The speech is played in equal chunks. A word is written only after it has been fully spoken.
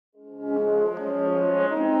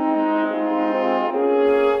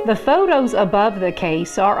The photos above the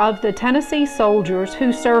case are of the Tennessee soldiers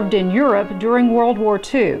who served in Europe during World War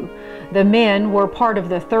II. The men were part of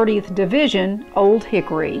the 30th Division, Old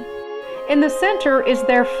Hickory. In the center is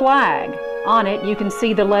their flag. On it you can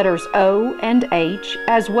see the letters O and H,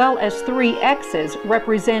 as well as 3 X's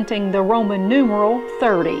representing the Roman numeral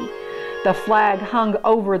 30. The flag hung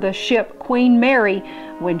over the ship Queen Mary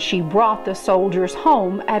when she brought the soldiers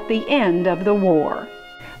home at the end of the war.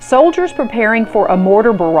 Soldiers preparing for a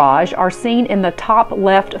mortar barrage are seen in the top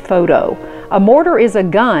left photo. A mortar is a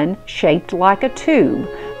gun shaped like a tube.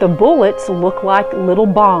 The bullets look like little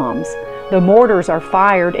bombs. The mortars are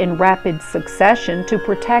fired in rapid succession to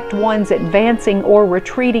protect one's advancing or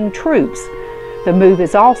retreating troops. The move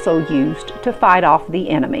is also used to fight off the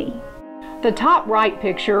enemy. The top right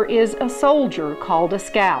picture is a soldier called a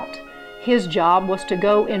scout. His job was to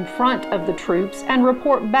go in front of the troops and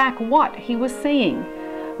report back what he was seeing.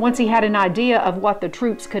 Once he had an idea of what the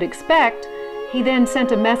troops could expect, he then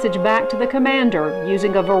sent a message back to the commander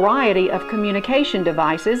using a variety of communication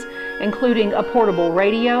devices, including a portable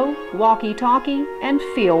radio, walkie-talkie, and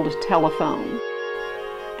field telephone.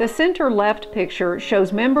 The center left picture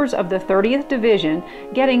shows members of the 30th Division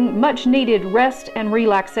getting much-needed rest and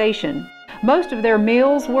relaxation. Most of their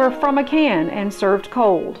meals were from a can and served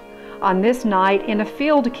cold. On this night in a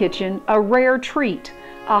field kitchen, a rare treat,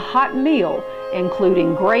 a hot meal,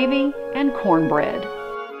 including gravy and cornbread.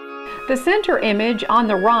 The center image on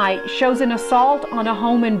the right shows an assault on a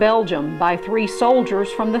home in Belgium by 3 soldiers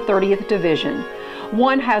from the 30th Division.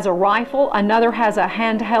 One has a rifle, another has a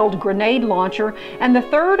handheld grenade launcher, and the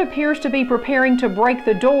third appears to be preparing to break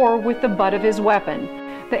the door with the butt of his weapon.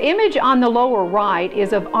 The image on the lower right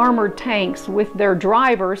is of armored tanks with their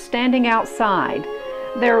drivers standing outside.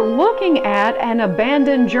 They're looking at an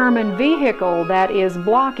abandoned German vehicle that is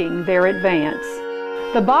blocking their advance.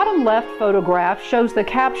 The bottom left photograph shows the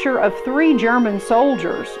capture of 3 German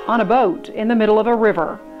soldiers on a boat in the middle of a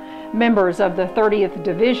river. Members of the 30th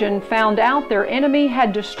Division found out their enemy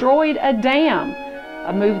had destroyed a dam,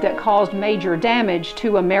 a move that caused major damage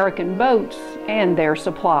to American boats and their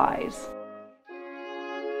supplies.